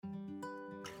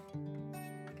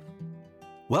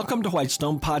Welcome to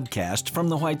Whitestone Podcast from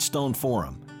the Whitestone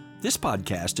Forum. This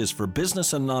podcast is for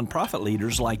business and nonprofit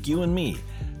leaders like you and me,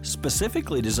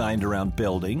 specifically designed around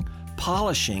building,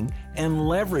 polishing, and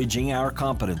leveraging our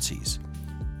competencies.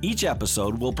 Each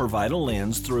episode will provide a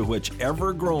lens through which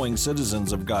ever-growing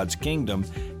citizens of God's kingdom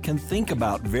can think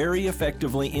about very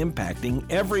effectively impacting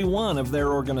every one of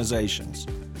their organizations.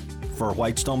 For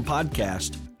Whitestone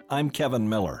Podcast, I'm Kevin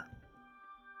Miller.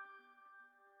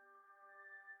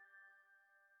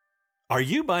 Are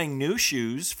you buying new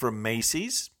shoes from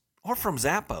Macy's or from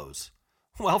Zappos?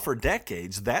 Well, for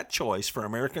decades, that choice for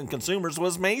American consumers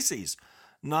was Macy's.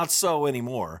 Not so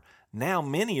anymore. Now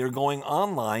many are going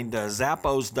online to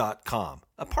Zappos.com,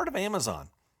 a part of Amazon.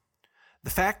 The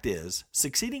fact is,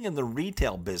 succeeding in the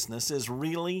retail business is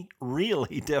really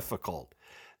difficult.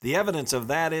 The evidence of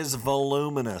that is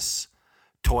voluminous.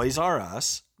 Toys R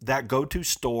Us, that go-to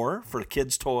store for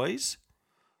kids' toys,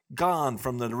 gone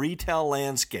from the retail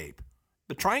landscape,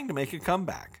 but trying to make a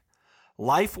comeback.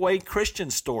 Lifeway Christian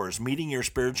stores meeting your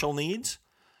spiritual needs.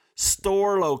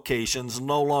 Store locations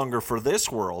no longer for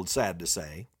this world, sad to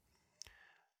say.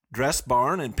 Dress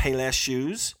Barn and Payless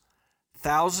Shoes.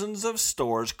 Thousands of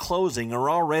stores closing or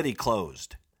already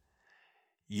closed.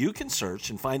 You can search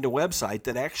and find a website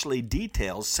that actually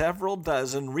details several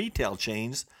dozen retail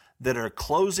chains that are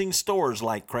closing stores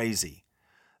like crazy.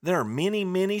 There are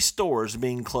many stores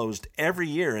being closed every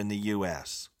year in the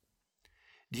U.S.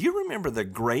 Do you remember the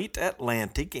Great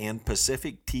Atlantic and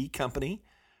Pacific Tea Company,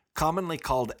 commonly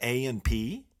called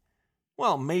A&P?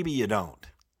 Well, maybe you don't.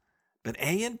 But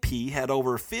A&P had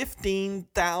over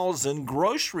 15,000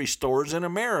 grocery stores in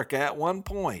America at one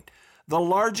point, the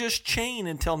largest chain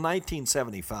until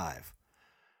 1975.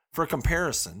 For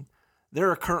comparison, there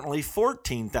are currently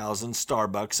 14,000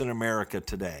 Starbucks in America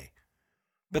today.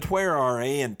 But where are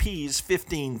A&P's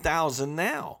 15,000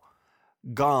 now?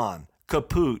 Gone,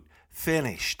 kaput,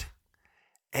 finished.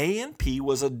 A&P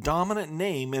was a dominant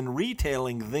name in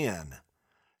retailing then.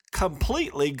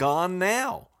 Completely gone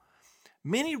now.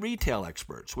 Many retail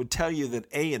experts would tell you that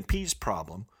A&P's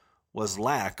problem was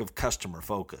lack of customer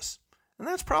focus. And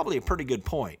that's probably a pretty good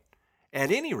point.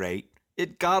 At any rate,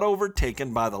 it got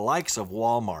overtaken by the likes of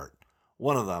Walmart,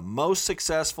 one of the most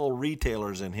successful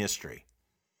retailers in history.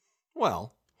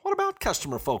 Well, what about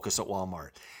customer focus at Walmart?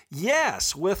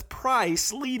 Yes, with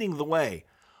price leading the way.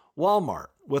 Walmart,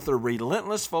 with a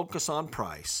relentless focus on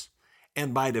price,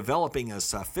 and by developing a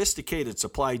sophisticated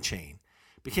supply chain,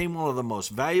 became one of the most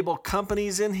valuable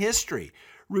companies in history,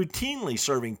 routinely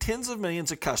serving tens of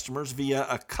millions of customers via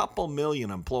a couple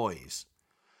million employees.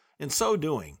 In so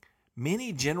doing,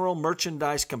 many general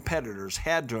merchandise competitors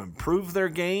had to improve their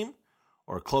game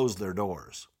or close their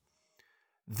doors.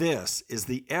 This is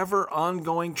the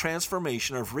ever-ongoing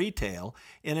transformation of retail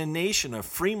in a nation of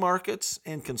free markets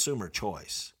and consumer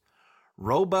choice.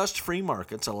 Robust free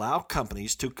markets allow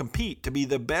companies to compete to be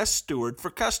the best steward for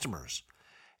customers,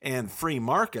 and free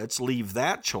markets leave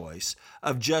that choice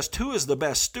of just who is the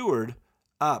best steward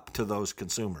up to those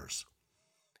consumers.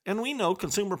 And we know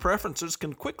consumer preferences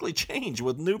can quickly change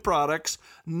with new products,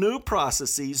 new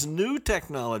processes, new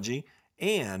technology,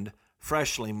 and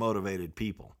freshly motivated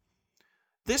people.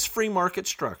 This free market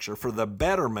structure for the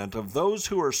betterment of those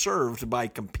who are served by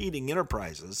competing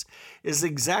enterprises is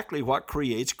exactly what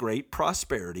creates great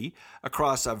prosperity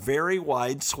across a very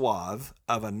wide swath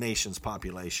of a nation's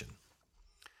population.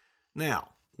 Now,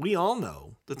 we all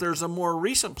know that there's a more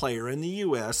recent player in the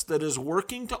U.S. that is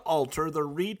working to alter the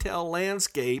retail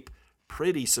landscape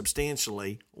pretty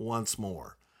substantially once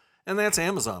more. And that's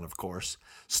Amazon, of course.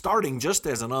 Starting just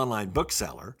as an online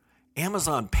bookseller,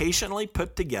 Amazon patiently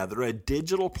put together a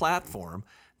digital platform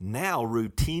now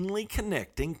routinely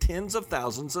connecting tens of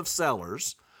thousands of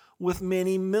sellers with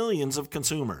many millions of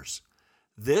consumers.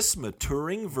 This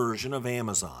maturing version of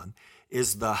Amazon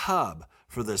is the hub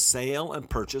for the sale and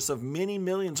purchase of many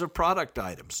millions of product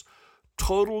items,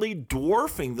 totally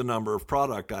dwarfing the number of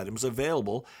product items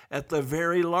available at the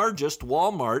very largest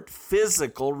Walmart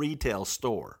physical retail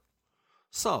store.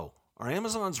 So, are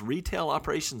Amazon's retail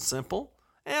operations simple?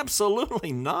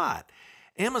 Absolutely not.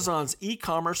 Amazon's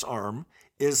e-commerce arm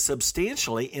is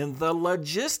substantially in the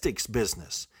logistics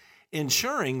business,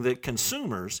 ensuring that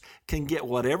consumers can get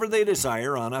whatever they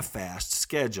desire on a fast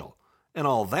schedule. And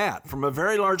all that from a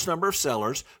very large number of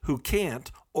sellers who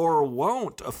can't or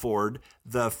won't afford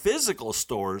the physical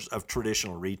stores of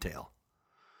traditional retail.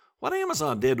 What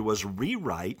Amazon did was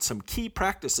rewrite some key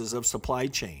practices of supply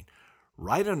chain,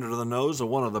 right under the nose of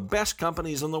one of the best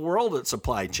companies in the world at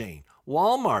supply chain,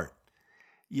 Walmart.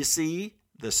 You see,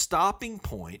 the stopping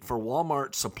point for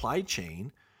Walmart's supply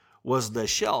chain was the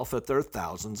shelf at their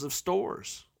thousands of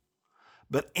stores.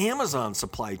 But Amazon's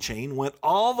supply chain went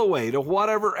all the way to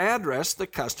whatever address the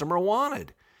customer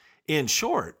wanted. In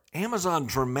short, Amazon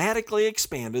dramatically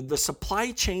expanded the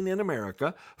supply chain in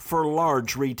America for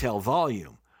large retail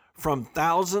volume, from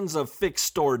thousands of fixed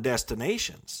store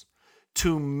destinations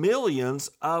to millions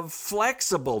of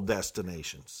flexible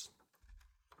destinations.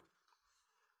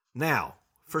 Now,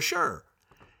 for sure,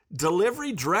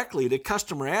 delivery directly to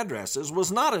customer addresses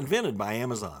was not invented by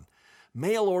Amazon.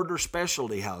 Mail order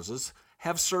specialty houses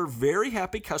have served very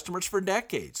happy customers for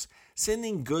decades,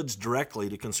 sending goods directly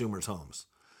to consumers' homes.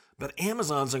 But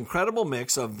Amazon's incredible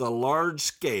mix of the large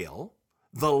scale,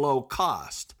 the low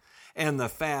cost, and the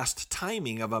fast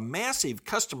timing of a massive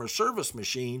customer service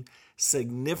machine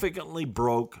significantly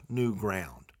broke new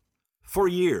ground. For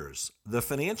years, the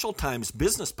Financial Times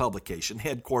business publication,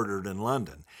 headquartered in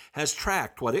London, has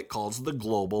tracked what it calls the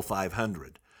Global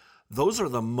 500. Those are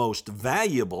the most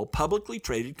valuable publicly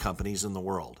traded companies in the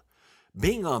world.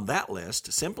 Being on that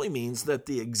list simply means that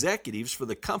the executives for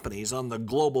the companies on the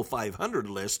Global 500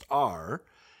 list are,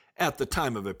 at the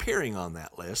time of appearing on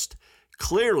that list,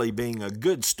 clearly being a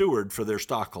good steward for their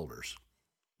stockholders.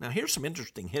 Now, here's some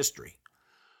interesting history.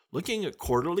 Looking at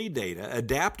quarterly data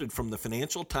adapted from the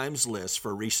Financial Times list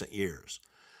for recent years,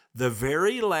 the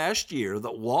very last year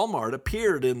that Walmart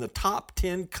appeared in the top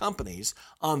 10 companies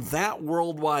on that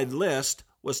worldwide list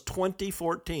was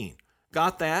 2014.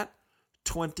 Got that?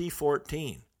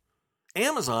 2014.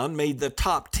 Amazon made the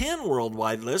top 10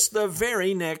 worldwide list the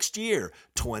very next year,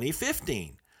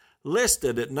 2015,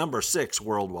 listed at number 6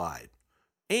 worldwide.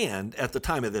 And at the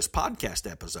time of this podcast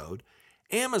episode,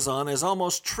 Amazon has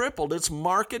almost tripled its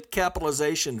market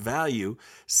capitalization value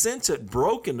since it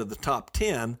broke into the top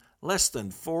 10 less than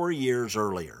 4 years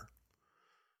earlier.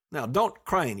 Now, don't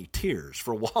cry any tears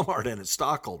for Walmart and its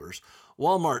stockholders.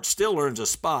 Walmart still earns a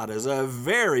spot as a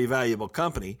very valuable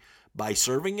company by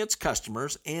serving its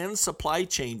customers and supply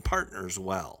chain partners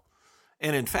well.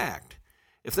 And in fact,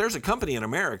 if there's a company in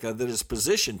America that is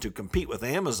positioned to compete with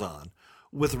Amazon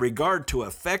with regard to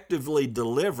effectively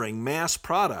delivering mass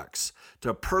products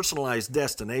to personalized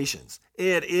destinations,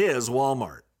 it is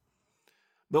Walmart.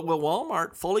 But will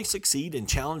Walmart fully succeed in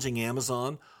challenging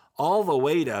Amazon all the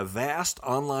way to vast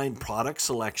online product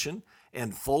selection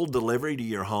and full delivery to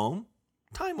your home?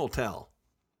 Time will tell.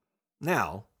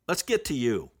 Now, let's get to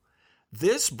you.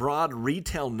 This broad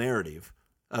retail narrative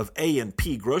of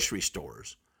A&P grocery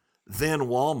stores, then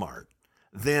Walmart,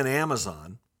 then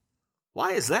Amazon,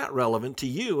 why is that relevant to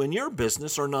you and your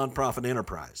business or nonprofit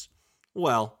enterprise?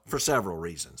 Well, for several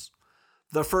reasons.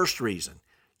 The first reason,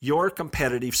 your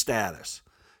competitive status.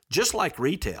 Just like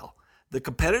retail, the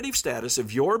competitive status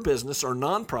of your business or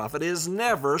nonprofit is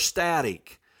never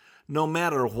static. No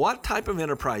matter what type of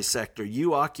enterprise sector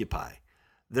you occupy,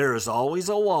 there is always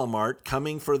a Walmart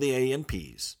coming for the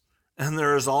A&Ps, and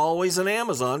there is always an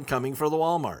Amazon coming for the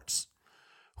Walmarts.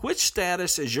 Which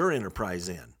status is your enterprise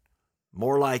in?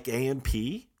 More like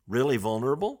A&P, really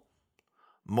vulnerable?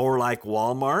 More like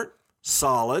Walmart,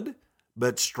 solid,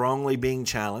 but strongly being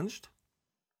challenged?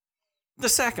 The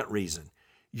second reason,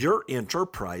 your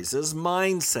enterprise's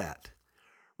mindset.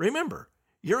 Remember,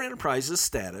 your enterprise's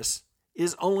status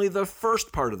is only the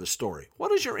first part of the story.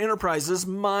 What is your enterprise's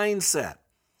mindset?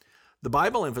 The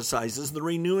Bible emphasizes the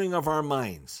renewing of our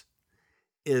minds.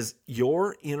 Is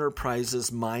your enterprise's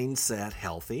mindset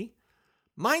healthy?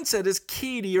 Mindset is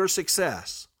key to your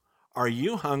success. Are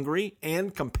you hungry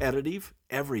and competitive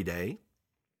every day?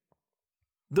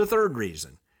 The third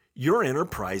reason, your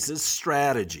enterprise's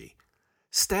strategy.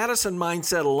 Status and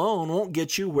mindset alone won't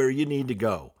get you where you need to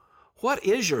go. What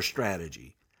is your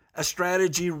strategy? A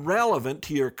strategy relevant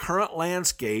to your current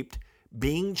landscape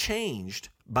being changed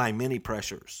by many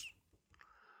pressures.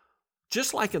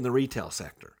 Just like in the retail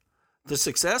sector, the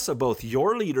success of both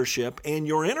your leadership and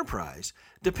your enterprise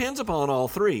depends upon all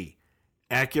three: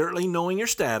 accurately knowing your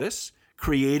status,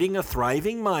 creating a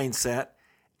thriving mindset,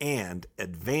 and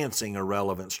advancing a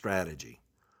relevant strategy.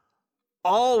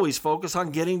 Always focus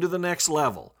on getting to the next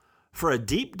level. For a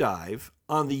deep dive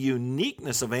on the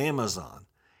uniqueness of Amazon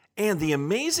and the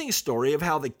amazing story of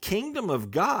how the kingdom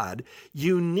of God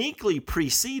uniquely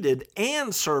preceded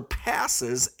and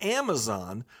surpasses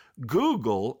Amazon,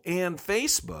 Google, and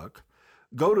Facebook,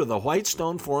 go to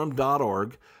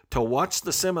thewhitestoneforum.org to watch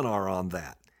the seminar on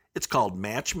that. It's called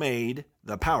Match Made,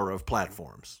 The Power of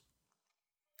Platforms.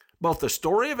 Both the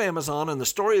story of Amazon and the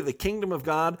story of the kingdom of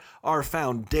God are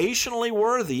foundationally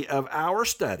worthy of our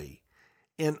study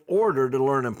in order to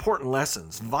learn important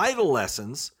lessons, vital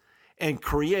lessons, and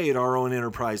create our own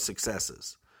enterprise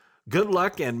successes. Good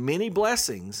luck and many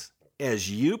blessings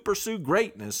as you pursue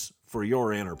greatness for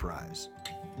your enterprise.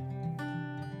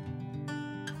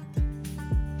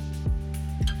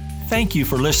 Thank you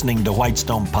for listening to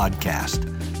Whitestone Podcast.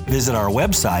 Visit our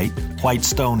website,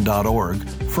 whitestone.org,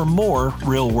 for more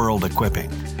real-world equipping.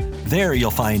 There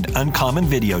you'll find uncommon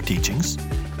video teachings,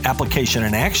 application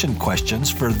and action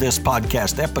questions for this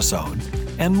podcast episode,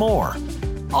 and more.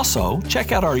 Also,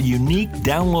 check out our unique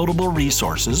downloadable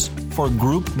resources for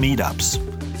group meetups.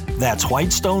 That's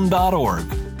whitestone.org.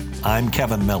 I'm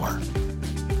Kevin Miller.